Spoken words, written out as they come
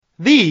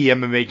The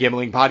MMA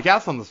Gambling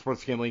Podcast on the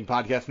Sports Gambling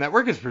Podcast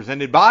Network is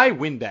presented by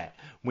WynnBET.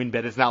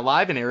 WynnBET is now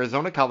live in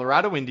Arizona,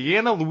 Colorado,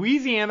 Indiana,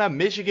 Louisiana,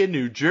 Michigan,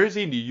 New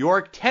Jersey, New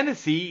York,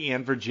 Tennessee,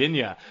 and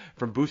Virginia.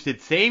 From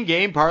boosted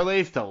same-game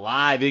parlays to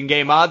live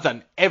in-game odds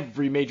on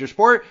every major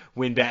sport,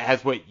 WynnBET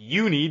has what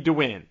you need to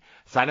win.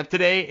 Sign up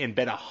today and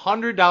bet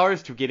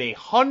 $100 to get a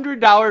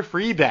 $100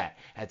 free bet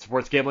at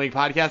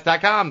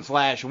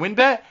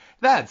sportsgamblingpodcast.com/WynnBET.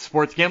 That's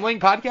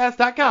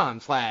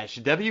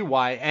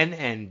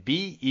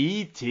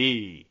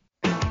sportsgamblingpodcast.com/WYNNBET.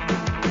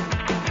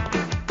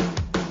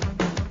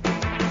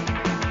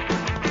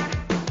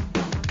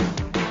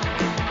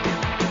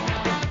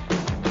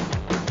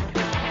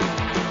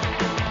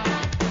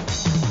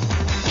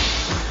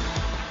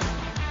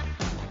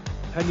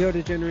 Hello,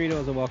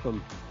 degenerinos, and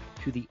welcome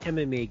to the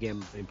MMA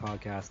Gambling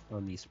Podcast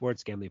on the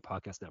Sports Gambling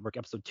Podcast Network,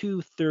 episode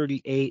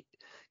 238.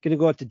 Going to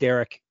go up to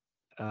Derek,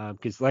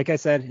 because like I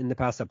said in the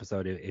past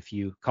episode, if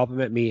you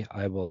compliment me,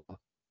 I will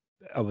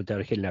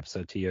dedicate an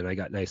episode to you. And I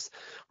got nice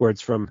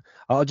words from,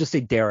 I'll just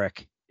say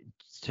Derek,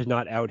 to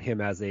not out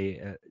him as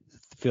a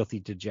filthy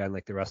degen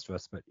like the rest of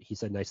us, but he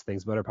said nice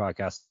things about our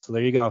podcast. So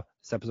there you go.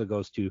 This episode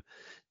goes to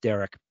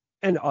Derek.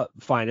 And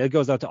fine, it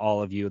goes out to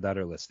all of you that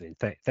are listening.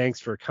 Thanks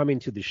for coming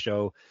to the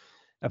show.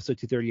 Episode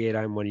 238.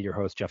 I'm one of your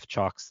hosts, Jeff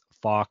Chalks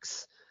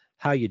Fox.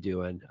 How you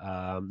doing?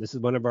 This is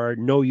one of our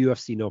no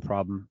UFC, no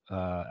problem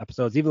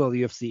episodes, even though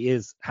the UFC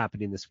is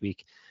happening this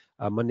week.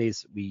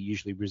 Mondays we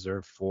usually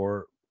reserve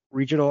for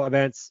regional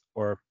events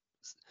or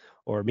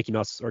Mickey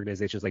Mouse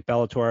organizations like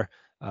Bellator.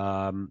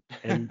 And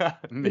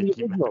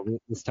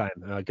this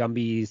time,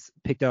 Gumby's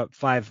picked up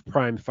 5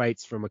 prime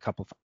fights from a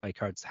couple fight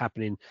cards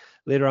happening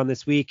later on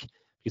this week.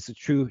 Because the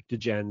true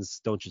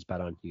degens don't just bet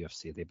on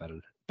UFC; they bet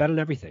on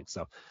everything.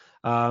 So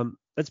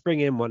let's bring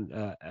in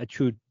a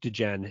true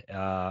degen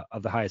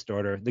of the highest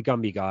order, the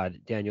Gumby God,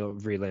 Daniel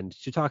Vreeland,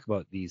 to talk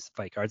about these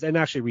fight cards and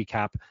actually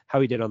recap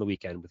how he did on the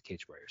weekend with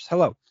Cage Warriors.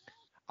 Hello.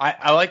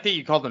 I like that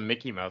you call them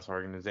Mickey Mouse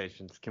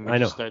organizations. Can we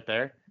just start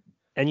there?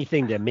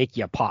 Anything to make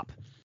you pop.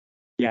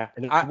 Yeah,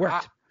 and it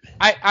worked.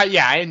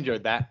 I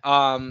enjoyed that.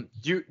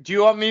 Do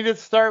you want me to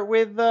start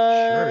with?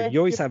 Sure. You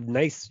always have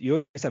nice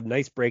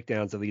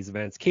breakdowns of these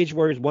events. Cage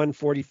Warriors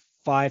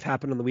 145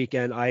 happened on the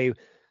weekend. I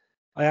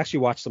actually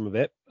watched some of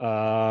it.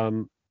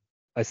 I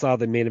saw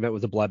the main event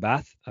was a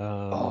bloodbath.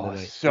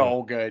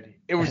 Good.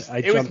 It was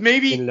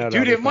maybe,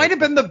 dude, it might have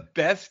been the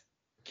best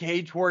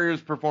Cage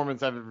Warriors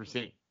performance I've ever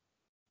seen.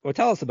 Well,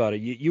 tell us about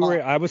it. You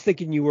were. I was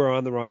thinking you were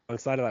on the wrong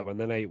side of that one.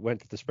 Then I went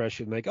to the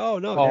spreadsheet and oh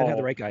no, Dan had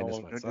the right guy in this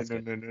one.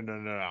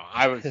 No.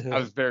 I was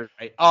very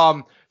right.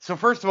 So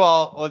first of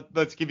all,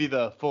 let's give you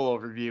the full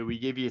overview. We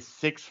gave you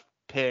 6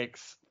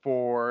 picks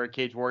for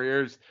Cage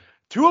Warriors.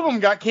 2 of them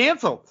got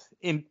canceled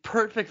in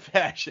perfect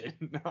fashion.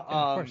 Of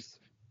course.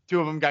 2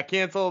 of them got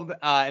canceled,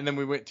 and then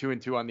we went 2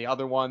 and 2 on the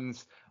other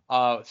ones.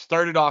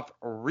 Started off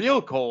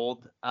real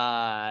cold.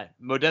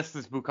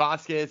 Modestas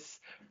Bukauskas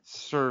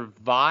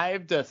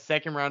survived a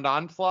second round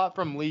onslaught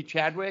from Lee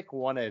Chadwick,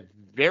 won a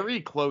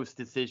very close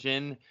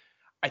decision.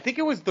 I think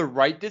it was the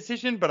right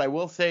decision, but I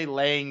will say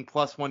laying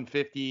plus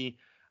 150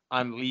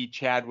 on Lee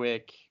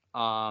Chadwick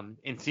and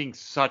seeing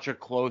such a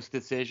close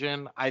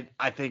decision, I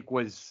think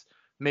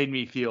made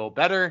me feel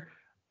better.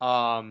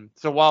 So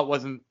while it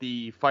wasn't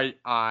the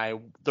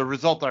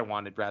result I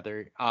wanted,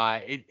 rather,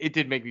 it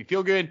did make me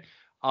feel good.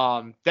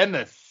 Then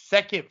the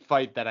second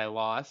fight that I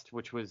lost,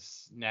 which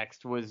was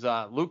next, was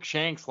Luke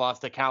Shanks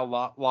lost to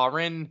Kyle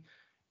Lauren.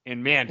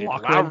 And man,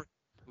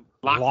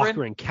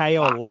 Loughran,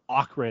 Kyle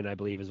Loughran, I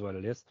believe is what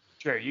it is.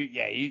 Sure,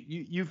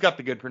 you've got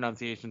the good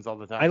pronunciations all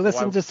the time. I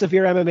listened to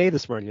Severe MMA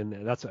this morning,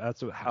 and that's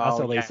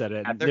how they said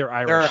it. They're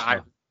Irish.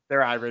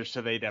 They're Irish,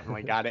 so they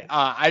definitely got it.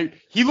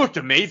 He looked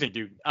amazing,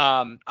 dude.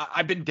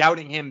 I've been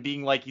doubting him,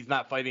 being like he's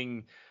not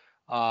fighting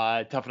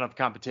tough enough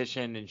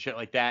competition and shit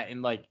like that,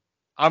 and like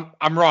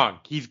I'm wrong.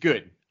 He's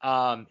good.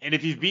 And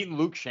if he's beating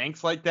Luke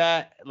Shanks like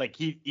that, like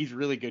he's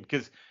really good.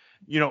 Because,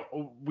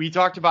 we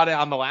talked about it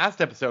on the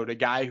last episode. A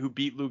guy who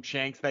beat Luke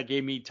Shanks that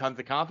gave me tons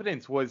of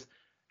confidence was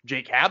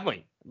Jake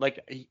Hadley. Like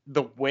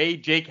the way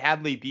Jake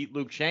Hadley beat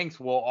Luke Shanks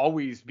will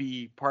always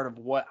be part of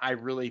what I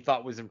really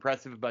thought was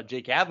impressive about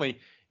Jake Hadley.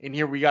 And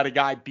here we got a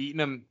guy beating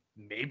him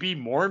maybe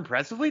more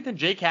impressively than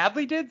Jake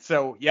Hadley did.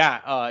 So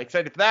yeah,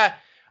 excited for that.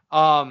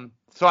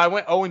 So I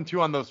went 0-2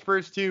 on those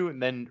first 2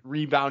 and then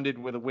rebounded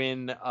with a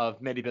win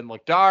of Mehdi Ben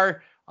Lakhdar,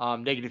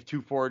 negative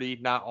 240,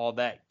 not all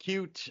that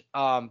cute.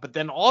 But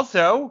then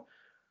also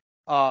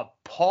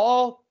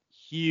Paul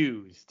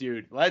Hughes,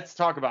 dude. Let's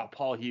talk about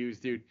Paul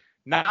Hughes, dude.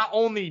 Not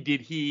only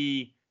did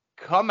he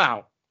come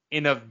out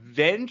and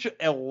avenge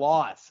a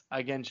loss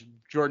against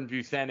Jordan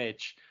Vucenic,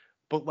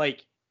 but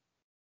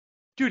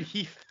dude,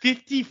 he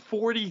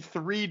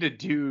 50-43 to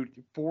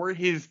dude for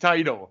his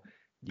title.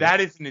 Yeah.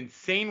 That is an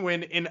insane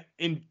win.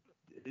 In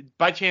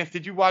by chance,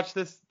 did you watch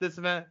this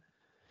event?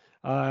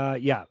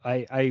 Yeah,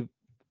 I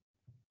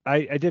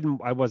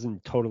didn't. I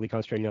wasn't totally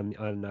concentrating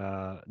on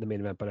the main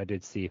event, but I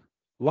did see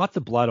Lots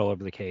of blood all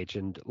over the cage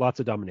and lots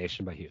of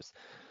domination by Hughes.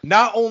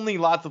 Not only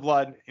lots of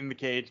blood in the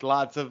cage,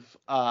 lots of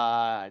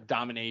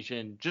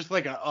domination, just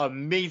like an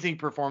amazing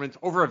performance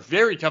over a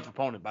very tough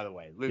opponent, by the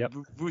way. Yep.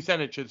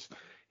 Vucenic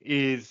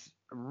is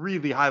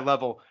really high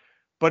level,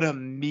 but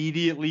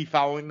immediately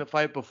following the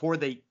fight, before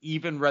they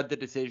even read the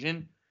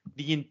decision,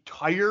 the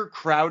entire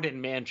crowd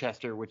in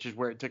Manchester, which is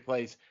where it took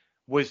place,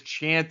 was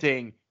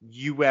chanting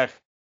UFC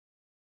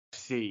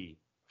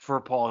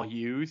for Paul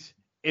Hughes.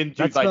 And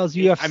dude, That spells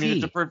UFC. I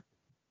mean,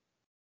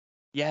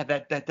 yeah,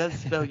 that does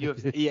spell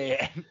UFC.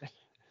 Yeah.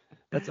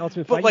 That's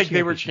Ultimate But Fighting like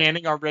they were Championship.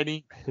 chanting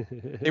already.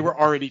 They were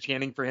already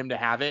chanting for him to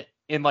have it.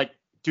 And like,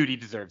 dude, he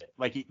deserved it.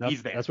 Like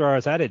he's there. That's where I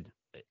was headed.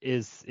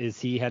 Is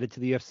he headed to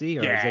the UFC,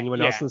 or is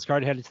anyone else in this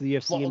card headed to the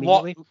UFC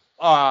immediately?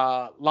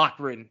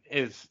 Lochran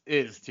is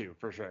too,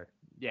 for sure.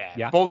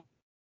 Yeah. Both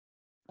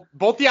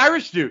the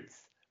Irish dudes.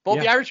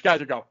 The Irish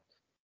guys are going.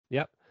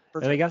 Yep.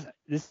 And I guess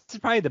this is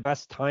probably the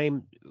best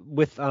time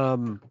with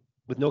no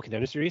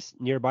contender series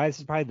nearby. This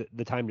is probably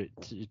the time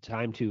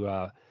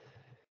to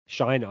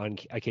shine on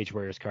a Cage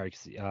Warriors card.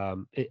 I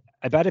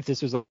bet if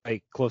this was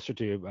like closer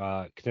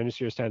to contender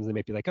series times, they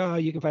might be like, oh,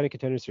 you can find a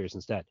contender series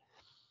instead.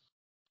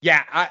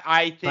 Yeah,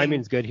 I think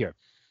timing's good here.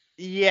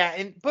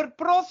 Yeah, but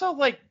also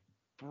like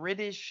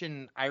British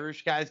and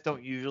Irish guys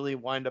don't usually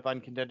wind up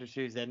on contender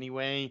series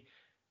anyway.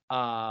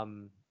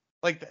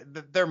 Like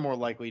they're more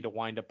likely to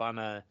wind up on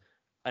an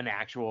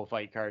actual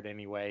fight card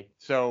anyway.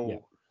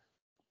 So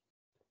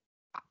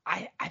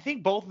I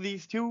think both of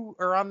these two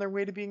are on their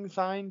way to being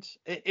signed.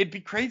 It'd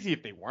be crazy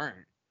if they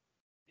weren't.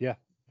 Yeah,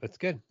 that's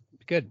good.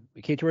 Good.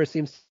 Cage Warriors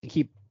seems to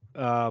keep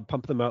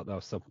pumping them out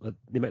though, so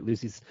they might lose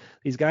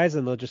these guys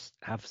and they'll just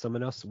have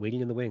someone else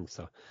waiting in the wings.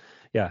 So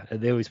yeah,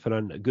 they always put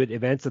on good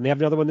events, and they have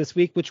another one this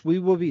week, which we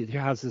will be.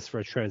 How's this for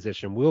a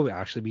transition? We'll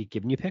actually be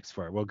giving you picks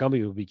for it. Well,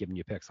 Gumby will be giving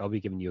you picks. I'll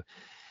be giving you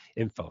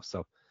info.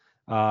 So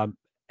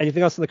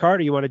anything else in the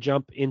card, or you want to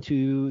jump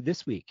into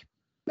this week?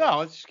 No,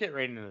 let's just get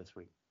right into this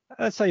week.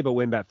 Let's tell you about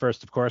WynnBET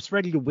first, of course.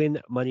 Ready to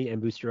win money and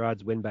boost your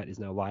odds. WynnBET is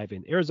now live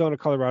in Arizona,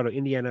 Colorado,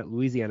 Indiana,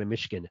 Louisiana,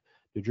 Michigan,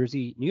 New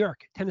Jersey, New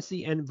York,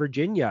 Tennessee, and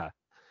Virginia.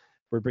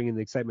 We're bringing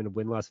the excitement of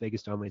Wynn Las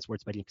Vegas to online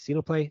sports betting and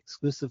casino play.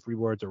 Exclusive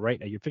rewards are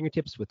right at your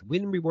fingertips with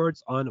Wynn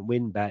Rewards on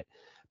WynnBET.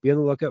 Be on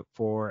the lookout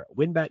for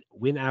WynnBET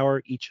Win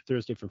Hour each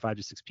Thursday from 5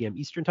 to 6 p.m.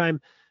 Eastern Time.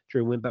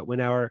 During WynnBET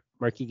Win Hour,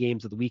 marquee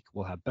games of the week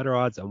will have better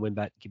odds on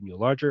WynnBET, giving you a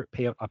larger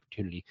payout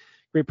opportunity.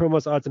 Great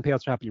promos, odds, and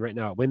payouts are happening right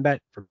now at WynnBET.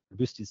 For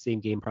boosted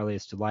same-game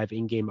parlays to live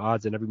in-game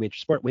odds in every major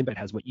sport, WynnBET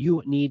has what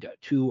you need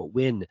to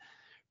win.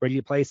 Ready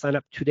to play? Sign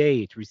up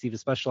today to receive a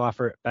special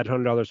offer. Bet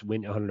 $100,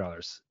 win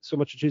 $100. So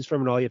much to choose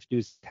from, and all you have to do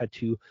is head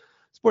to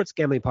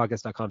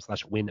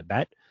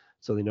sportsgamblingpodcast.com/wynnbet.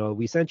 So they know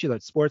we sent you.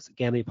 That's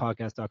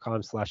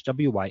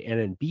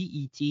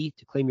sportsgamblingpodcast.com/WYNNBET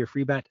to claim your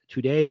free bet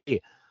today.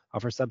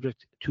 Offer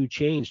subject to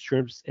change.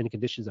 Terms and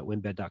conditions at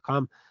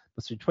wynnbet.com.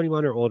 Must be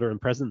 21 or older and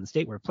present in the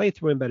state where play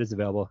through WynnBET is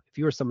available. If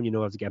you or someone you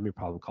know has a gambling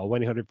problem, call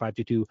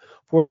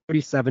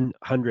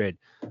 1-800-522-4700.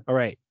 All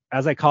right.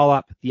 As I call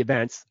up the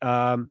events,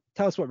 tell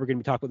us what we're going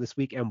to be talking about this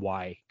week and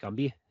why,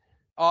 Gumby.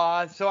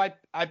 So I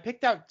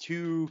picked out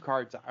two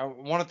cards. I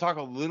want to talk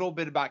a little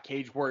bit about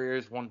Cage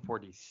Warriors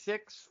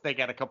 146. They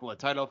got a couple of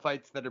title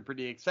fights that are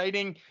pretty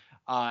exciting.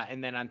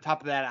 And then on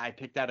top of that, I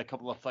picked out a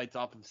couple of fights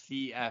off of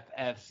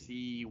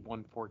CFFC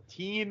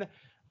 114.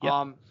 Yep.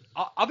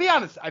 I'll be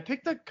honest. I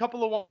picked a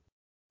couple of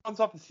ones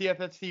off of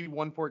CFFC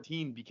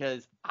 114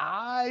 because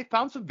I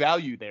found some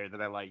value there that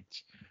I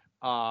liked.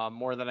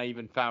 More than I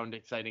even found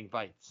exciting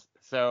fights.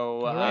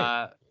 So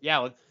right.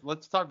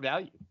 Let's talk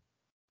value.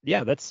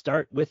 Yeah, let's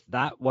start with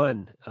that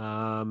one.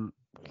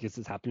 Because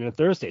it's happening on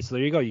Thursday. So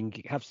there you go. You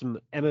can have some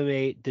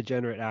MMA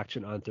degenerate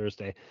action on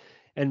Thursday.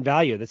 And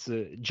value. That's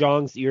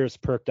Zhang's ears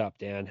perked up,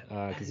 Dan,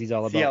 because he's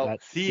all about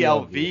that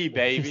CLV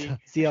baby.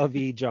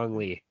 CLV Zhang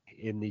Li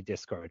in the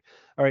Discord.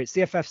 All right,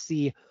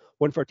 CFFC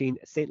 114,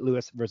 St.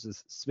 Louis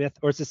versus Smith,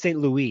 or it's a St.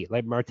 Louis,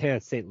 like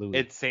Martin St. Louis.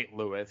 It's St.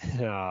 Louis.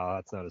 Oh,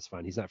 that's not as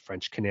fun. He's not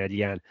French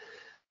Canadian.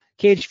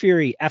 Cage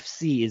Fury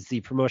FC is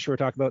the promotion we're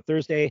talking about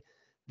this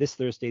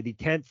Thursday, the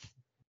 10th,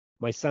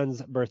 my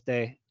son's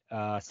birthday,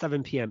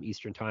 7 p.m.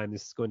 Eastern Time.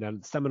 This is going down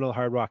at the Seminole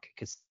Hard Rock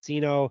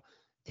Casino,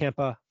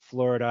 Tampa,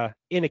 Florida,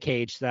 in a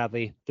cage,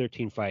 sadly,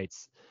 13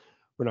 fights.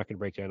 We're not going to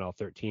break down all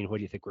 13. What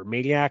do you think? We're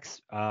maniacs.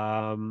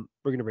 We're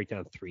going to break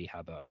down 3.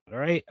 How about? All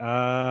right.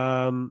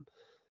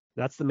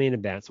 That's the main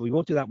event. So we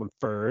won't do that one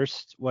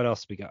first. What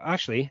else we got?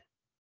 Actually,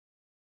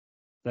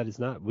 that is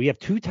not. We have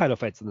 2 title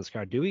fights in this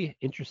card, do we?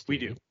 Interesting. We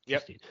do.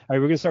 Yep. All right,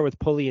 we're going to start with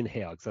Pulley and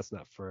Hale because that's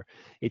not for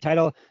a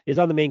title. Is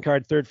on the main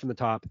card, third from the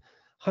top.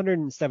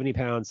 170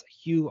 pounds.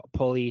 Hugh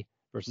Pulley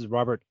versus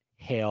Robert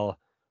Hale.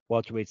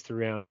 Welterweights,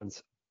 3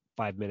 rounds,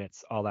 5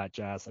 minutes, all that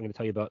jazz. I'm going to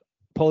tell you about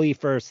Pulley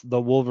first. The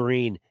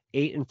Wolverine,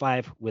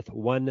 8-5 with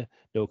 1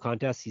 no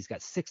contest. He's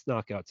got 6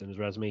 knockouts in his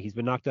resume. He's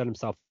been knocked out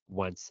himself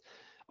once.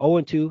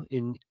 0-2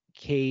 in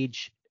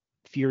Cage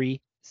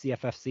Fury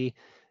CFFC.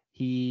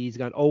 He's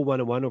gone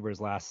 0-1-1 over his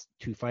last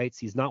 2 fights.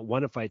 He's not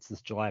won a fight since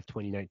July of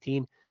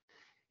 2019.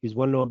 He was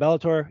 1-0 in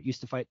Bellator,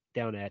 used to fight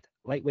down at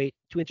lightweight,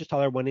 2 inches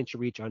taller, 1 inch of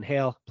reach on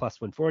Hale, plus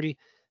 140.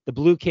 The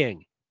Blue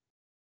King.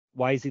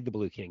 Why is he the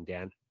Blue King,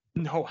 Dan?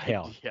 No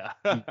Hale. idea.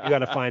 You got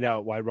to find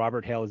out why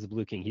Robert Hale is the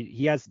Blue King.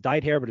 He has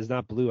dyed hair, but is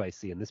not blue, I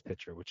see in this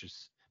picture, which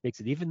makes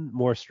it even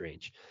more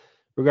strange.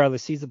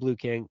 Regardless, he's the Blue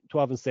King,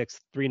 12-6,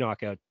 3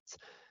 knockouts.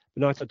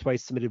 Knocked out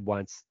twice, submitted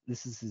once.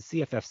 This is his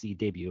CFFC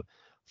debut.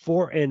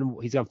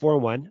 He's gone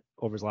 4-1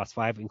 over his last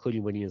 5,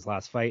 including winning his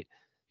last fight.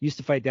 Used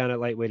to fight down at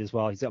lightweight as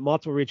well. He's got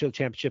multiple regional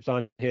championships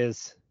on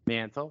his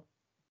mantle.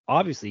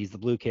 Obviously, he's the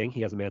Blue King.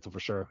 He has a mantle for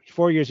sure.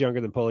 4 years younger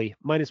than Pulley,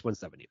 minus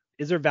 170.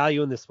 Is there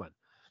value in this one?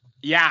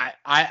 Yeah,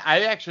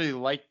 I actually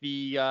like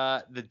the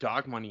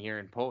dog money here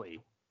in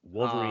Pulley.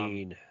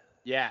 Wolverine.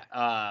 Yeah,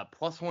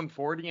 plus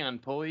 140 on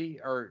Pulley,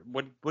 or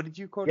what did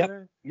you quote?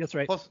 Yep, that's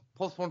right. Plus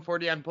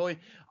 140 on Pulley.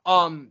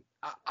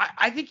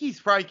 I think he's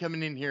probably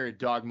coming in here at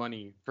dog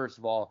money, first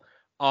of all,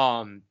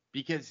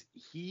 because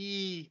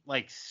he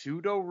like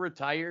pseudo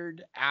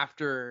retired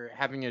after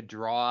having a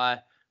draw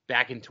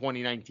back in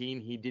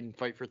 2019. He didn't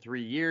fight for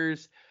 3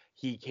 years.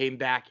 He came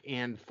back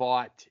and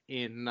fought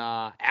in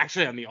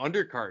actually on the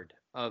undercard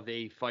of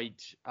a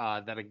fight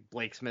that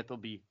Blake Smith who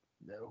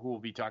we'll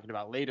be talking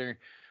about later,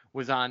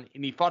 was on,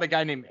 and he fought a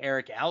guy named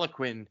Eric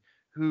Aliquin,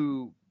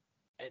 who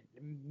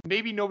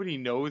maybe nobody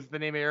knows the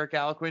name Eric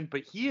Aliquin,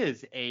 but he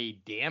is a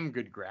damn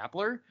good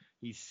grappler.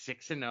 He's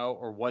 6-0,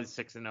 or was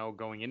 6-0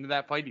 going into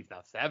that fight. He's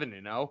now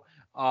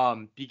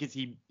 7-0 because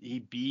he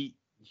beat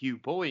Hugh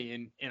Pulley,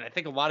 and I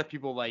think a lot of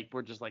people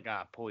were just like,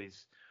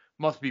 Pulley's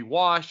must be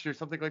washed or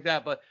something like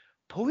that, but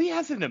Pulley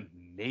has an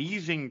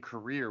amazing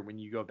career when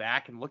you go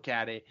back and look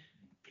at it.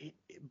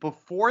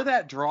 Before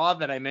that draw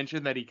that I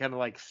mentioned that he kind of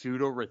like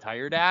pseudo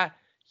retired at,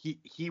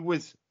 he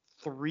was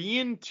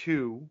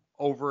 3-2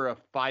 over a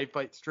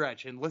 5-fight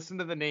stretch. And listen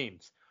to the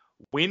names: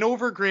 win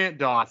over Grant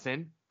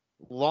Dawson,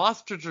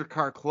 lost to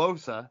Jakar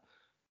Closa,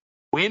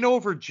 win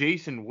over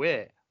Jason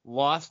Witt,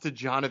 lost to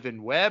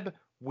Jonathan Webb,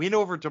 win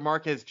over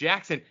DeMarcus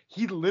Jackson.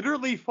 He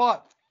literally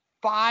fought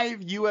 5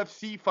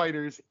 UFC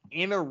fighters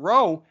in a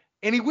row,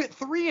 and he went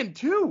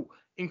 3-2,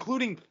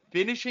 including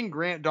finishing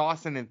Grant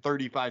Dawson in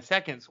 35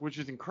 seconds, which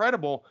is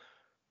incredible.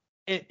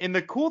 And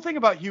the cool thing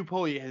about Hugh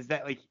Pulley is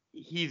that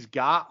he's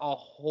got a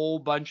whole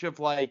bunch of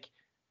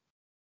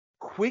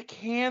quick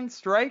hand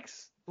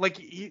strikes.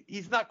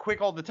 He's not quick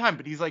all the time,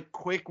 but he's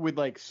quick with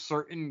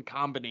certain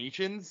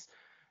combinations.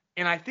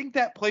 And I think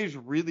that plays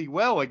really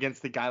well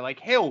against a guy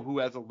like Hale, who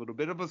has a little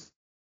bit of a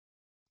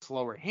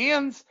slower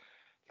hands.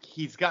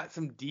 He's got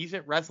some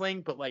decent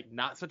wrestling, but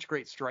not such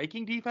great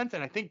striking defense.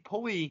 And I think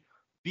Pulley,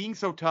 being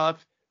so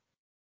tough,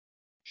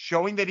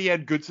 showing that he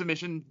had good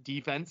submission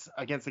defense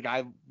against the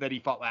guy that he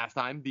fought last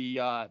time,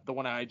 the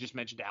one I just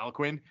mentioned,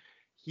 Aliquin,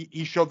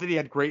 he showed that he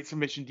had great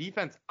submission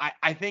defense.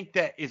 I think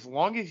that as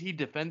long as he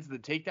defends the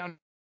takedown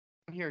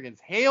here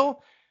against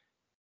Hale,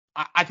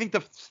 I think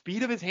the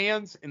speed of his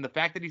hands and the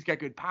fact that he's got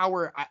good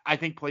power, I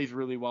think plays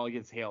really well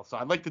against Hale. So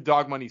I'd like the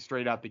dog money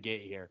straight out the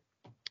gate here.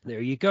 There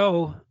you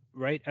go.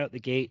 Right out the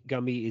gate,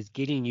 Gumby is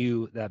getting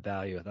you that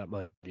value, that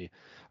money.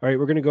 All right,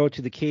 we're going to go to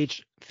the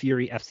Cage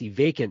Fury FC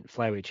Vacant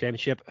Flyweight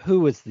Championship. Who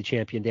was the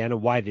champion, Dan,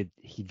 and why did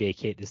he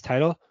vacate this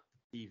title?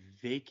 The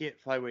Vacant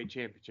Flyweight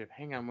Championship.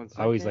 Hang on one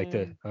second. I always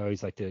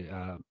like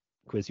to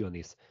quiz you on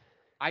these.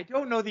 I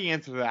don't know the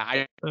answer to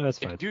that. That's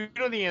fine. I do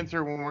know the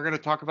answer when we're going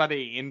to talk about an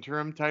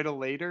interim title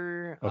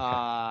later. Okay.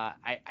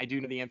 I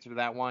do know the answer to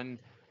that one.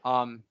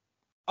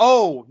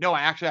 Oh, no,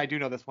 I do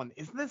know this one.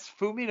 Isn't this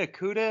Fumi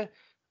Nakuda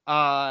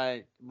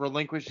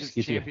relinquished his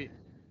champion?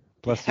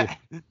 Bless you.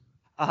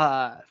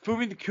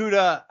 Fumi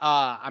Nakuda,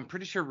 I'm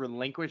pretty sure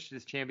relinquished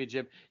his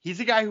championship. He's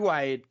a guy who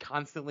I had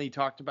constantly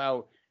talked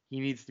about. He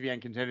needs to be on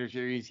Contender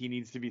Series. He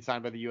needs to be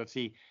signed by the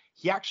UFC.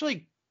 He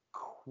actually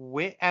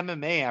quit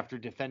MMA after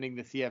defending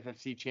the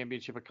CFFC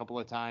championship a couple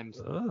of times.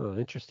 Oh,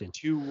 interesting.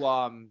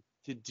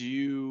 To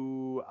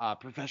do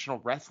professional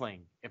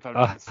wrestling, if I'm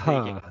not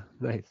mistaken.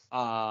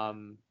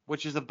 Nice.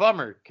 Which is a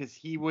bummer because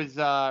he was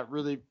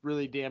really,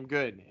 really damn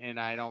good, and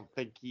I don't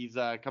think he's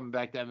coming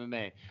back to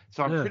MMA.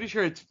 So I'm pretty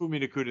sure it's Fumi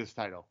Nakuda's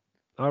title.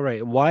 All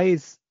right. Why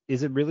is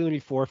it really only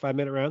 4 or 5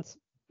 minute rounds?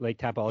 Like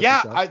Tapology?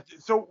 Yeah.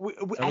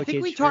 I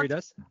think we talked.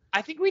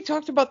 I think we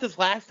talked about this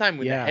last time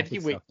with the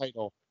heavyweight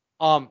title.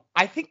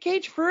 I think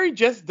Cage Fury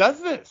just does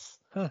this.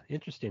 Huh.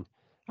 Interesting.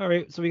 All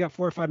right. So we got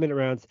 4 or 5 minute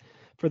rounds.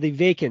 For the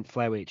vacant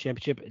flyweight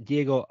championship,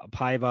 Diego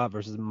Paiva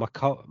versus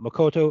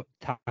Makoto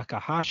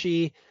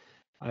Takahashi.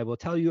 I will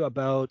tell you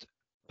about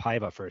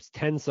Paiva first.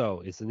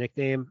 Tenso is the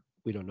nickname.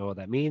 We don't know what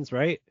that means,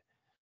 right?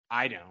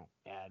 I don't.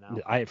 Yeah,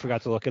 no. I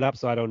forgot to look it up,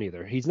 so I don't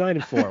either. He's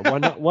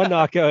 9-4. one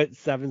knockout,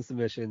 7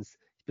 submissions.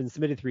 He's been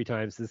submitted 3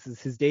 times. This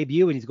is his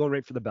debut, and he's going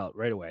right for the belt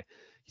right away.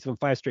 He's won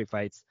 5 straight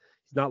fights.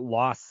 He's not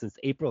lost since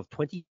April of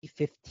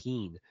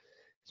 2015.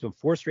 He's won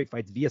 4 straight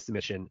fights via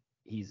submission.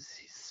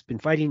 He's been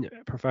fighting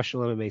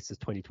professional MMA since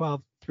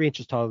 2012, 3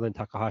 inches taller than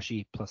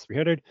Takahashi, plus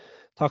 300.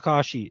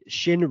 Takahashi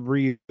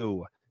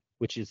Shinryu,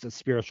 which is a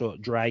spiritual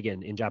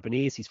dragon in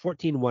Japanese. He's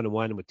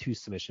 14-1-1 with 2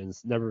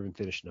 submissions, never been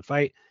finished in a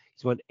fight.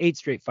 He's won 8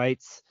 straight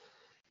fights.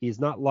 He has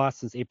not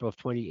lost since April of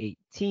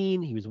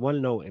 2018. He was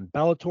 1-0 in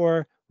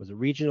Bellator, was a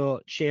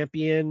regional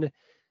champion,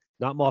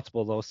 not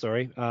multiple though,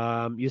 sorry.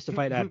 Used to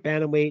fight at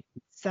bantamweight,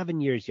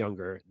 7 years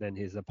younger than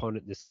his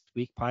opponent this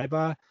week,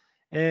 Paiva.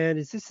 And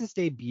is this his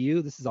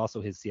debut? This is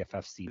also his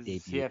CFFC debut.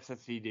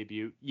 CFFC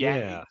debut.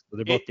 Yeah, so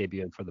they're both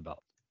debuting for the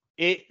belt.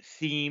 It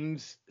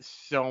seems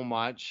so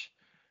much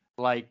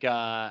like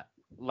Makoto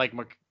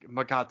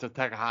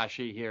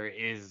Takahashi here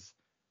is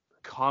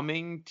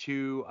coming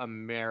to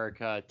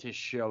America to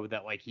show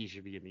that like he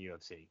should be in the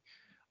UFC.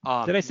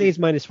 Did I say he's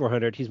minus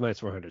 400? He's minus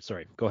 400.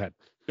 Sorry. Go ahead.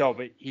 No,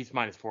 but he's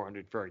minus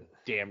 400 for a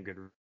damn good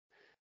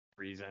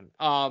reason.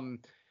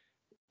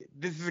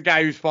 This is a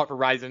guy who's fought for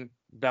Rizin,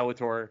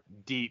 Bellator,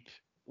 Deep.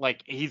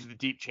 Like he's the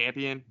Deep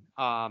champion.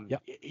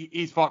 Yep.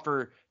 He's fought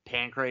for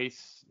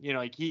Pancrase. You know,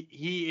 like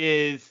he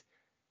is,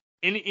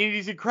 and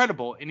he's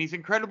incredible. And he's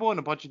incredible in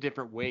a bunch of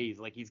different ways.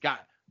 Like he's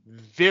got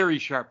very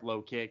sharp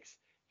low kicks.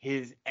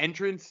 His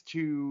entrance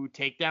to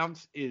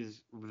takedowns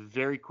is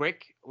very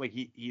quick. Like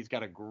he's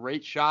got a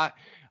great shot.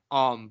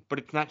 But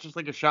it's not just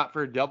like a shot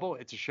for a double.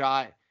 It's a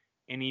shot,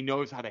 and he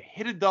knows how to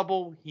hit a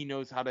double. He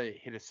knows how to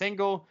hit a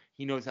single.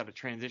 He knows how to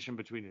transition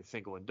between a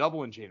single and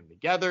double and chain them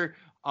together.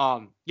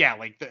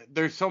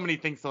 There's so many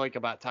things to like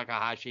about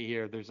Takahashi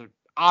here. There's an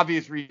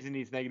obvious reason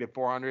he's negative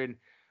 400.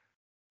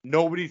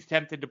 Nobody's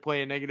tempted to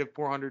play a negative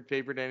 400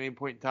 favorite at any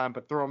point in time,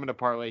 but throw him in a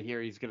parlay here.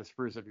 He's going to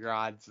spruce up your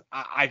odds.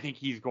 I think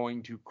he's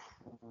going to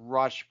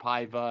crush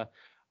Paiva.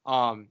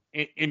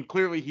 And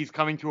clearly he's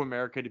coming to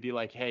America to be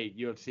like, hey,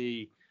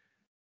 UFC,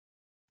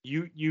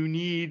 you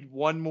need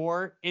one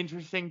more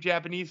interesting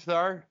Japanese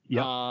star.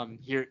 Yep.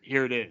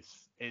 Here it is.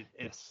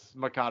 It's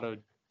Makoto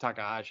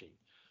Takahashi.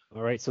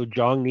 All right. So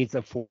Jong needs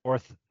a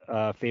fourth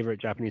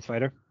favorite Japanese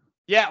fighter.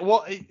 Yeah,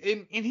 well,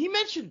 and he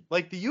mentioned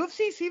like the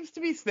UFC seems to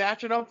be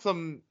snatching up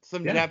some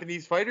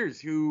Japanese fighters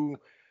who,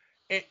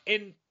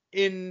 and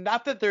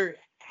not that there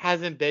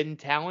hasn't been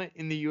talent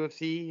in the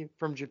UFC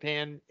from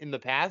Japan in the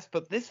past,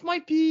 but this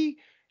might be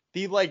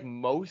the like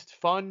most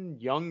fun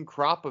young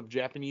crop of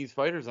Japanese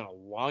fighters in a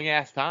long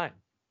ass time.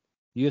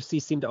 UFC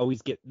seemed to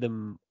always get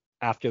them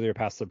after they're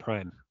past their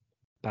prime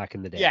back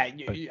in the day. Yeah,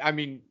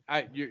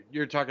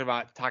 you're talking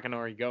about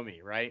Takanori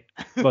Gomi, right?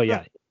 Well,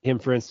 yeah, him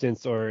for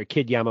instance, or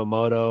Kid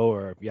Yamamoto,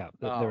 or there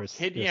was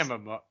Kid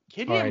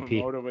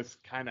Yamamoto was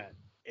kind of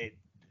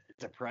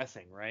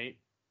depressing, right?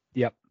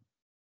 Yep.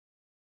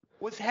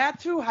 Was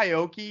Hatsu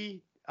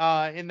Hayoki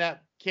in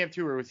that camp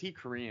too, or was he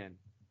Korean?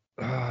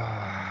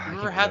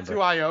 Remember Hatsu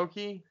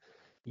Hayoki?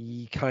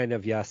 Kind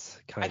of, yes.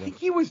 I think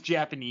he was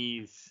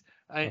Japanese,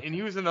 and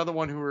he was another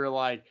one who were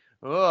like,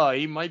 oh,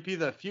 he might be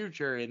the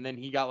future, and then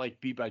he got like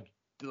beat by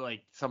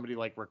like somebody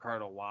like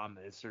Ricardo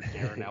Lamas or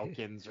Darren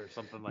Elkins or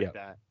something like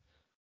that.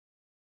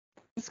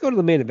 Let's go to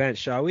the main event,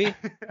 shall we?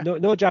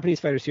 No Japanese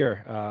fighters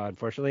here,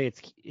 unfortunately.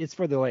 It's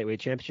for the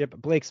lightweight championship.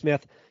 Blake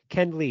Smith,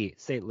 Ken Lee,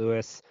 St.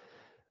 Louis,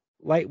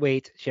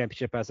 lightweight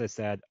championship, as I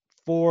said,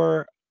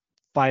 4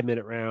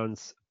 5-minute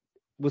rounds.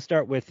 We'll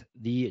start with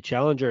the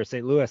challenger,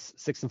 St. Louis,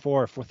 6-4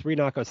 for 3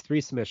 knockouts,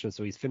 3 submissions.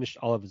 So he's finished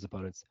all of his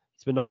opponents.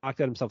 He's been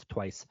knocked out himself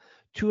twice.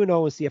 2-0 in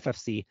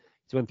CFFC.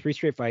 He's won 3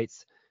 straight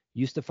fights.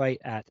 Used to fight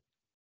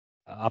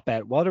up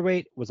at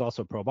welterweight. Was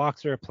also a pro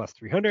boxer, plus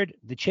 300.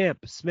 The champ,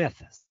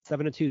 Smith,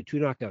 7-2, 2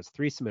 knockouts,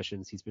 3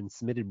 submissions. He's been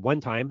submitted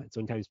 1 time. It's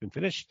 1 time he's been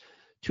finished.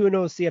 2-0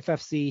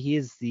 CFFC. He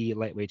is the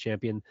lightweight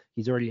champion.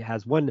 He's already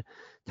has 1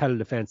 title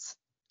defense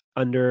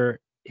under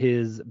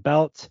his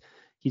belt.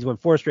 He's won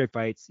 4 straight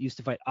fights. Used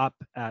to fight up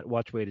at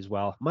welterweight as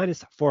well.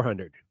 Minus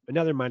 400.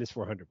 Another minus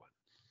 400 one.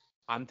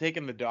 I'm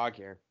taking the dog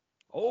here.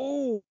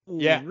 Oh,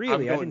 yeah,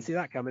 really? I didn't see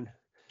that coming.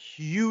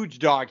 Huge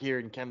dog here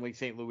in Kenley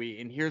St. Louis,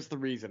 and here's the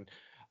reason.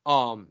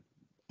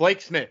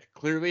 Blake Smith,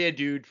 clearly a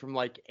dude from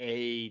like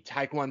a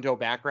Taekwondo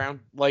background,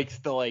 likes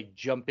the like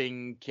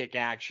jumping kick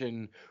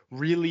action,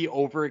 really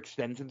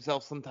overextends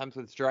himself sometimes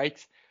with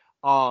strikes.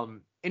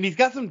 And he's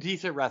got some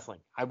decent wrestling.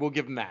 I will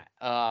give him that.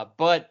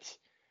 But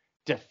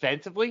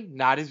defensively,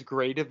 not as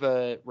great of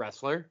a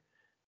wrestler.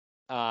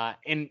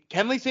 And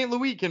Kenley St.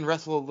 Louis can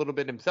wrestle a little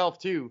bit himself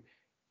too.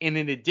 And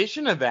in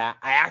addition to that,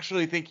 I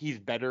actually think he's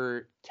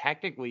better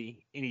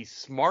technically and he's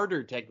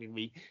smarter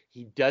technically.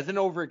 He doesn't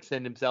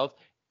overextend himself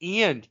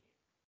and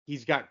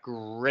he's got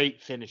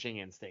great finishing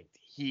instinct.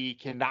 He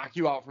can knock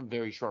you out from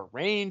very short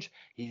range.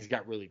 He's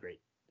got really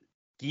great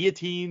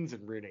guillotines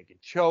and rear naked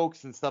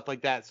chokes and stuff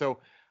like that. So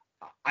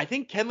I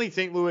think Kenley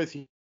St.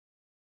 Louis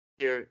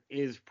here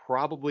is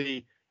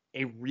probably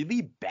a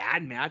really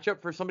bad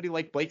matchup for somebody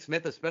like Blake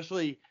Smith,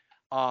 especially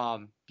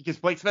because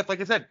Blake Smith, like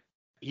I said,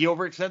 he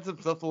overextends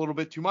himself a little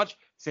bit too much.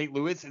 St.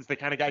 Louis is the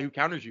kind of guy who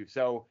counters you.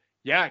 So,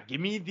 yeah,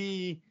 give me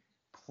the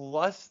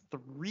plus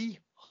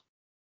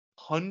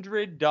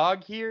 300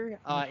 dog here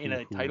in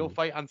a title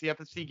fight on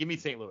CFFC. Give me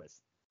St.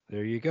 Louis.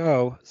 There you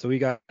go. So he's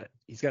got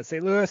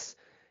St. Couis,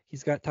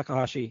 he's got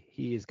Takahashi,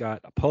 he's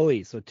got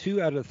Poli. So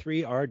 2 out of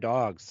 3 are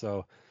dogs.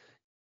 So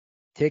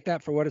take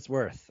that for what it's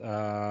worth.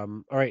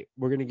 All right,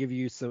 we're going to give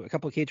you a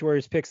couple of Cage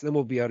Warriors picks, and then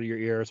we'll be out of your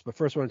ears. But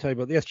first, I want to tell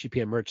you about the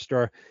SGPN merch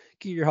store.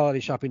 Get your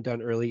holiday shopping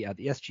done early at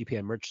the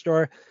SGPN merch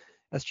store.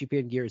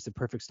 SGPN gear is the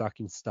perfect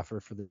stocking stuffer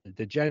for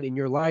the gen in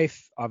your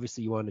life.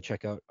 Obviously, you want to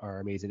check out our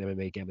amazing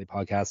MMA gambling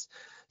podcast,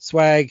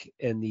 Swag,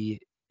 and the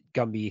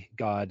Gumby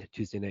God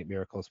Tuesday Night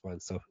Miracles one.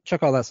 So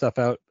check all that stuff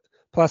out.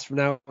 Plus, from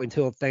now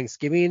until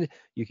Thanksgiving,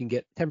 you can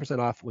get 10%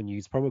 off when you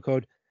use promo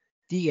code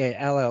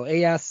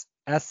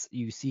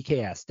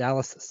DALLASSUCKS.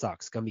 Dallas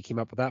Sucks. Gumby came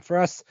up with that for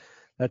us.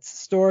 That's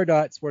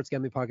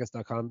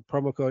store.sportsgamblingpodcast.com.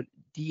 Promo code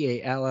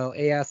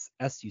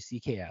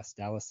DALLASSUCKS.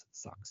 Dallas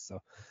Sucks. So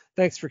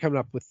thanks for coming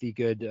up with the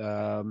good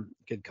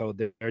code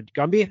there,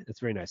 Gumby.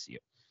 It's very nice of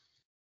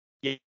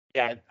you.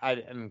 Yeah, I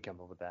didn't come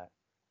up with that.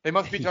 They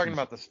must be talking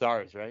about the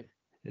Stars, right?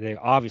 They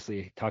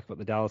obviously talk about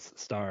the Dallas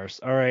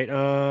Stars. All right.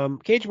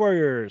 Cage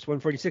Warriors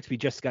 146. We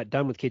just got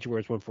done with Cage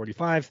Warriors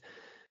 145.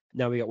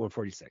 Now we got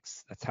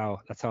 146. That's how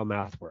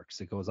math works.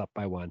 It goes up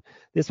by one.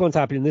 This one's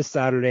happening this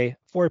Saturday,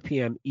 4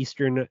 p.m.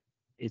 Eastern.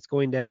 It's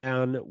going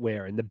down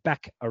where? In the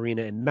Beck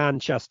Arena in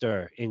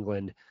Manchester,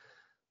 England.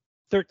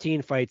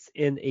 13 fights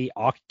in a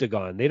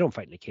octagon. They don't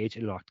fight in a cage,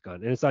 in an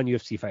octagon. And it's on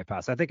UFC Fight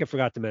Pass. I think I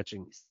forgot to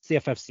mention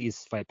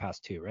CFFC's Fight Pass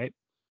too, right?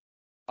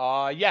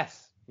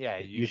 Yes. Yeah,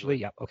 usually.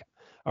 Yeah. Okay.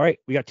 All right.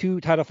 We got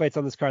two title fights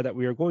on this card that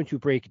we are going to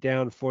break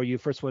down for you.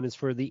 First one is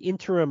for the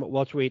interim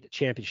welterweight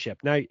championship.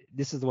 Now,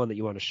 this is the one that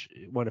you want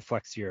to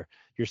flex your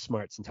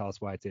smarts and tell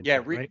us why it's in. Yeah,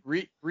 right?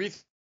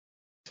 Reese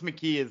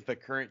McKee is the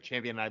current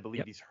champion. I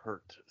believe he's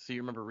hurt. So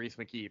you remember Reese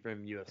McKee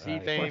from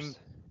UFC fame.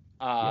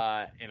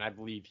 And I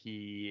believe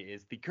he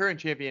is the current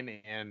champion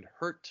and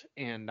hurt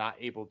and not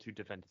able to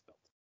defend his belt.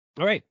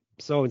 All right.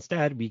 So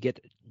instead, we get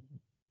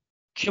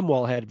Jim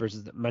Wallhead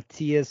versus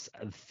Matthias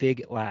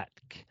Figlak.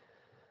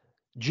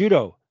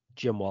 Judo,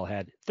 Jim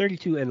Wallhead,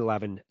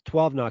 32-11,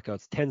 12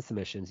 knockouts, 10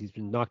 submissions. He's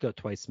been knocked out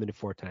twice, submitted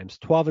 4 times.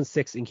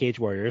 12-6 in Cage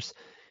Warriors.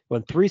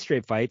 Won 3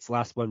 straight fights,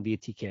 last one via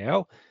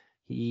TKO.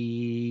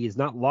 He has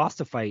not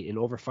lost a fight in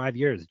over 5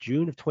 years.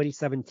 June of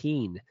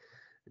 2017.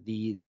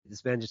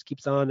 This man just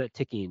keeps on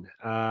ticking.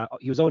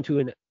 He was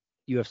 0-2 in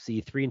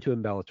UFC, 3-2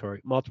 in Bellator,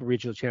 multiple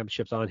regional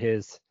championships on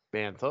his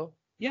mantle.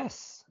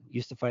 Yes,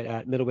 used to fight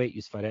at middleweight,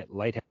 used to fight at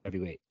light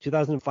heavyweight.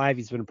 2005,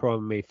 he's been a pro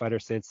MMA fighter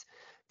since.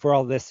 For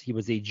all this, he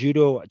was a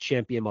judo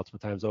champion multiple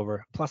times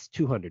over, plus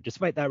 200.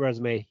 Despite that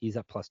resume, he's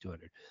at plus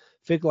 200.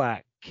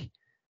 Figlak,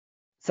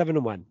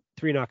 7-1,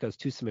 3 knockouts,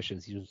 2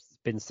 submissions. He's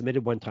been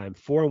submitted 1 time,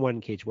 4-1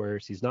 in Cage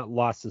Warriors. He's not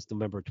lost since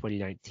November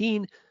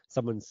 2019.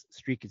 Someone's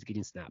streak is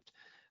getting snapped.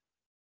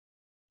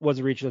 Was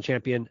a regional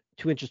champion,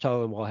 2 inches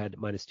taller than Wallhead,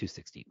 minus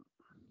 260.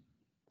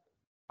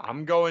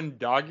 I'm going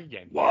dog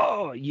again.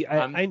 Whoa, you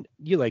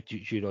like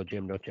Judo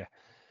Jim, don't you?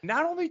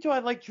 Not only do I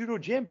like Judo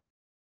Jim,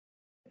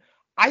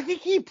 I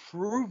think he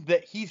proved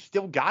that he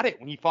still got it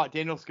when he fought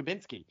Daniel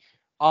Skabinski.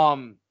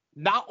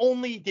 Not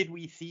only did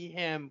we see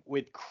him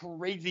with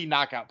crazy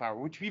knockout power,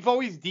 which we've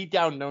always deep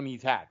down known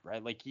he's had,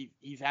 right? Like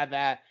he's had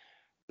that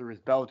through his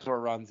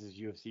Bellator runs, his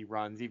UFC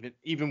runs,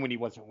 even when he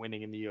wasn't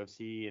winning in the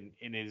UFC and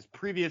in his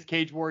previous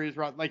Cage Warriors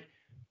run. Like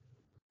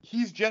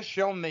he's just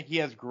shown that he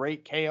has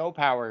great KO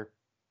power,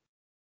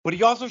 but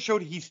he also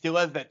showed he still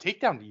has that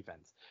takedown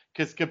defense.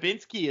 Because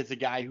Skabinski is a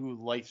guy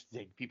who likes to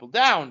take people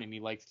down and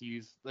he likes to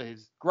use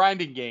his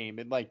grinding game.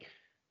 And like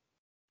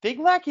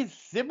Figlak is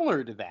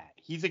similar to that.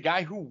 He's a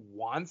guy who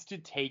wants to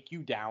take you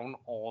down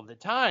all the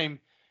time.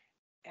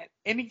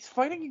 And he's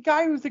fighting a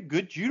guy who's a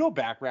good judo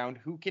background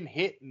who can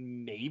hit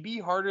maybe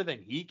harder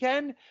than he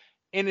can.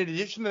 And in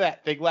addition to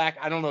that, Figlak,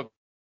 I don't know if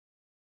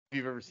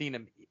you've ever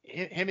seen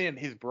him and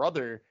his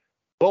brother,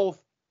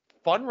 both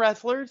fun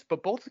wrestlers,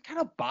 but both kind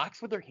of box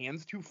with their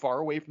hands too far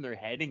away from their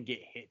head and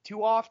get hit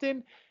too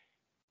often.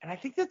 And I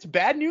think that's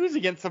bad news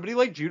against somebody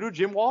like Judo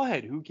Jim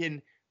Wallhead, who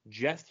can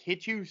just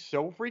hit you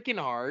so freaking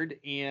hard.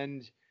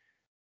 And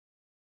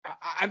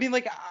I mean,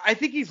 like, I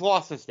think he's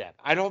lost a step.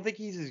 I don't think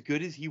he's as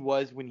good as he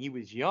was when he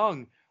was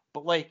young.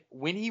 But like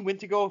when he went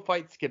to go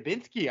fight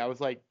Skabinski, I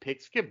was like,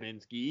 pick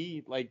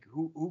Skabinski. Like,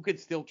 who could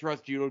still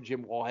trust Judo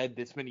Jim Wallhead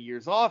this many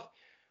years off?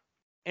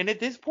 And at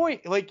this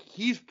point, like,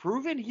 he's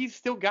proven he's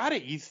still got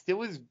it. He's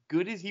still as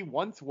good as he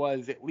once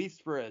was, at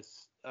least for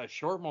a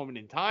short moment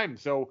in time.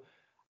 So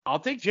I'll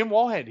take Jim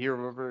Wallhead here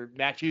over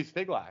Matthews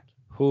Figlak.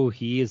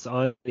 He is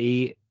on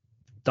a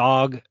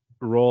dog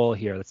roll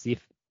here. Let's see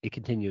if it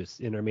continues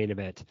in our main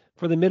event.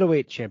 For the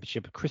middleweight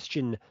championship,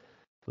 Christian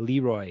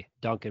Leroy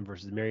Duncan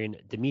versus Marion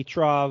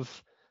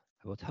Dimitrov.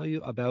 I will tell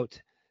you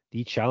about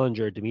the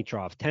challenger,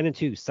 Dimitrov.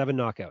 10-2, 7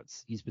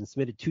 knockouts. He's been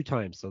submitted 2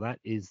 times, so that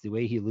is the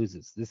way he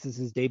loses. This is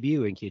his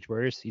debut in Cage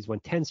Warriors. He's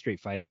won 10 straight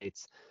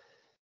fights.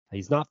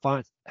 He's not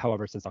fought,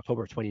 however, since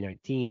October of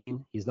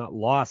 2019. He's not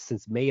lost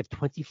since May of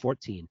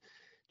 2014.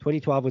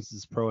 2012 was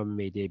his pro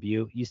MMA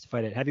debut. He used to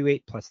fight at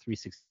heavyweight plus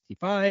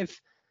 365.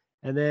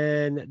 And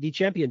then the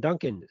champion,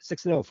 Duncan,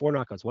 6-0, 4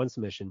 knockouts, 1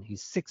 submission.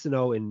 He's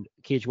 6-0 in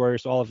Cage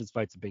Warriors. All of his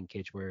fights have been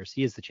Cage Warriors.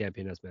 He is the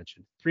champion, as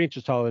mentioned. 3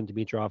 inches taller than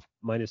Dimitrov,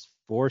 minus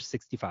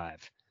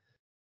 465.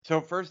 So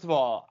first of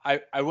all,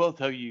 I will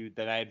tell you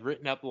that I had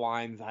written up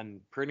lines on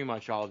pretty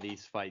much all of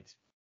these fights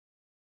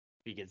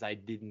because I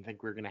didn't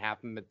think we were going to have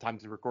them at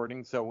times of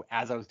recording. So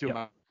as I was doing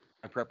my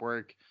prep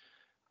work,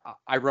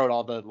 I wrote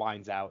all the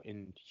lines out.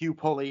 And Hugh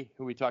Pulley,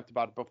 who we talked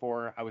about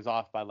before, I was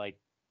off by like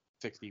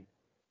 60,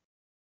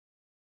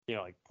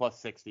 like plus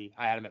 60.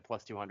 I had him at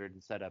plus 200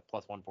 instead of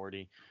plus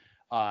 140.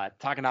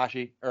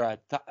 Takahashi,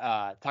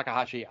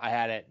 I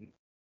had it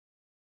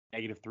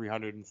negative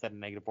 300 instead of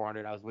negative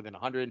 400. I was within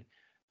 100.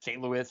 St.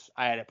 Louis,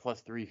 I had it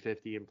plus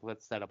 350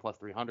 instead of plus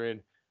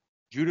 300.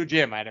 Judo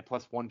Gym, I had it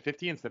plus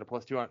 150 instead of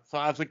plus 200. So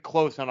I was like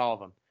close on all of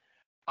them.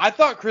 I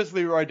thought Chris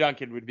Leroy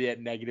Duncan would be at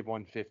negative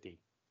 150.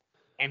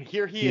 And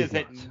here he is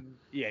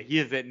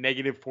at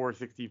negative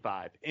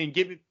 465.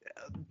 And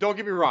don't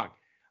get me wrong,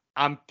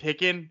 I'm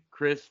picking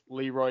Chris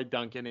Leroy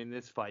Duncan in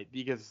this fight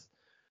because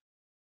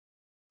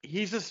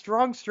he's a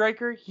strong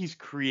striker. He's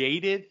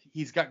creative.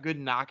 He's got good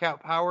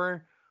knockout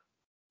power.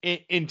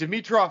 And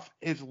Dimitrov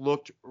has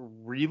looked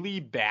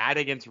really bad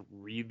against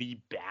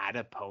really bad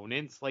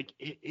opponents. Like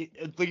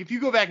like if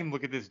you go back and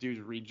look at this dude's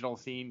regional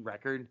scene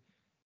record,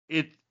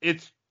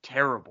 it's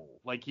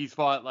terrible. Like he's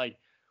fought like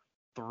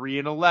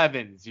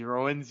 3-11,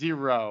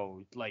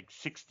 0-0, like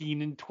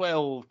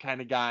 16-12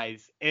 kind of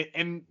guys,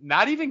 and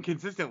not even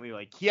consistently.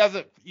 Like he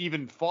hasn't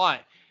even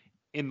fought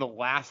in the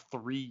last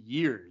 3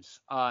 years.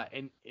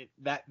 And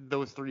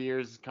those 3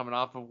 years is coming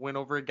off of a win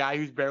over a guy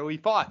who's barely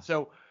fought.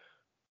 So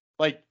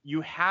like you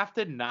have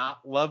to not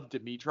love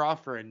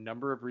Dimitrov for a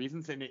number of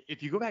reasons. And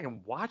if you go back and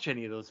watch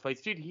any of those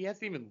fights, dude, he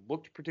hasn't even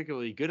looked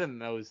particularly good in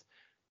those.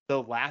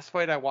 The last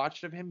fight I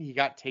watched of him, he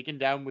got taken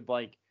down with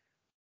like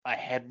a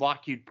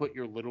headlock you'd put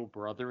your little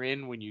brother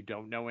in when you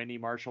don't know any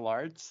martial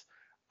arts.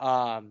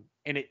 And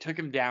it took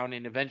him down,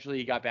 and eventually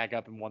he got back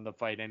up and won the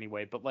fight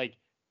anyway. But like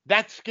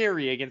that's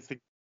scary against a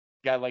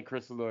guy like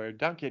Chris Leroy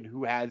Duncan,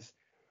 who has,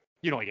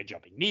 like a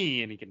jumping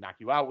knee, and he can knock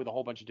you out with a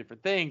whole bunch of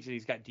different things, and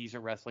he's got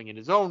decent wrestling in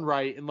his own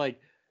right. And like,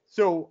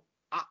 so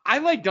I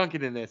like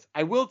Duncan in this.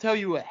 I will tell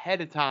you ahead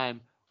of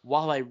time,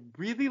 while I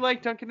really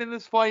like Duncan in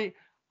this fight,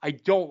 I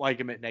don't like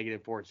him at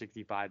negative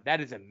 465.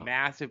 That is a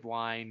massive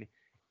line.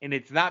 And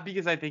it's not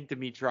because I think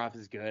Dimitrov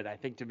is good. I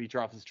think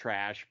Dimitrov is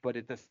trash. But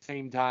at the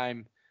same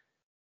time,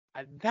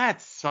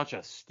 that's such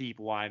a steep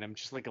line. I'm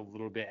just like a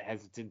little bit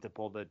hesitant to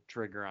pull the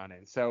trigger on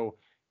it. So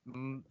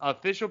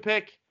official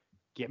pick,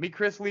 get me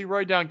Chris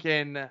Leroy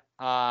Duncan.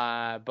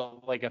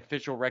 But like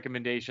official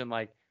recommendation,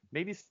 like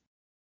maybe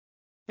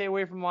stay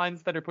away from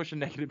lines that are pushing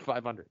negative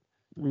 500.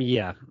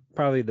 Yeah,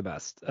 probably the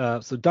best.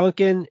 So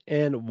Duncan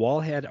and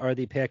Wallhead are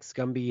the picks.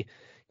 Gumby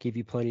gave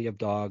you plenty of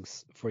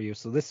dogs for you.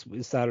 So this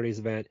is Saturday's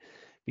event.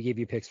 We gave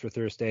you picks for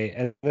Thursday.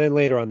 And then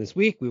later on this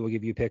week, we will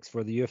give you picks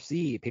for the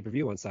UFC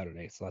pay-per-view on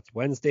Saturday. So that's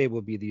Wednesday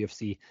will be the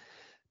UFC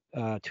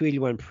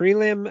 281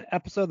 prelim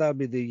episode. That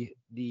would be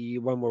the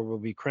one where we'll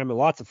be cramming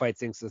lots of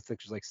fights in. So I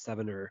think there's like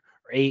 7 or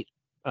 8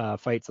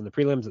 fights on the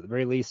prelims at the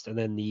very least. And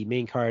then the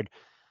main card,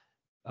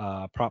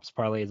 props,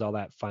 parlays, all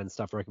that fun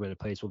stuff, recommended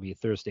plays will be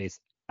Thursday's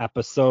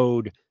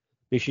episode.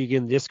 Make sure you get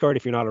in the Discord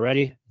if you're not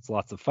already. It's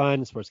lots of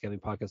fun.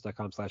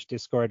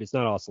 sportsgamblingpodcast.com/Discord. It's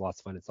not also lots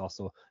of fun. It's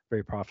also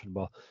very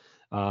profitable.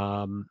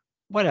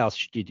 What else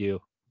should you do?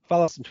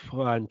 Follow us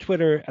on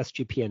Twitter,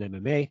 SGPN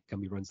MMA.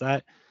 Gumby runs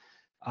that.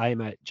 I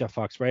am at Jeff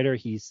Fox Writer.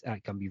 He's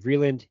at Gumby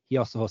Vreeland. He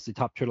also hosts the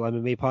Top Turtle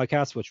MMA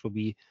podcast, which will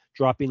be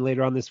dropping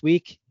later on this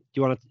week.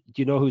 Do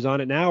you know who's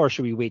on it now, or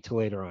should we wait till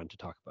later on to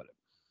talk about it?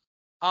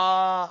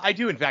 I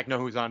do in fact know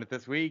who's on it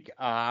this week.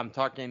 I'm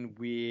talking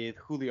with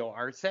Julio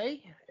Arce,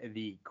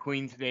 the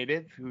Queens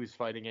native, who's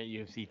fighting at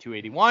UFC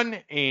 281,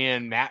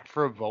 and Matt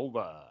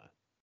Frevola.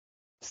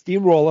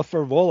 Steamroller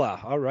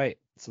Frevola. All right.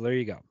 So there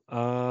you go.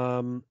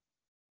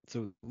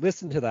 So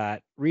listen to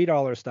that. Read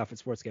all our stuff at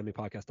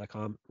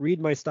sportsgamblingpodcast.com. Read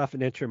my stuff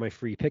and enter my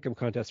free pick'em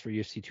contest for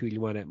UFC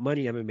 281 at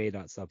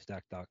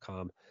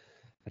moneymma.substack.com.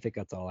 I think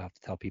that's all I have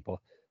to tell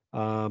people.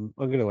 I'm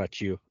going to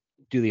let you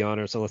do the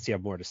honors unless you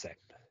have more to say.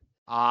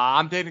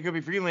 I'm David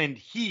Gumby Vreeland.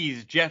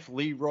 He's Jeff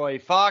Leroy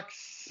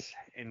Fox,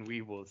 and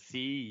we will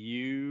see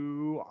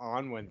you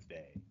on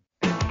Wednesday.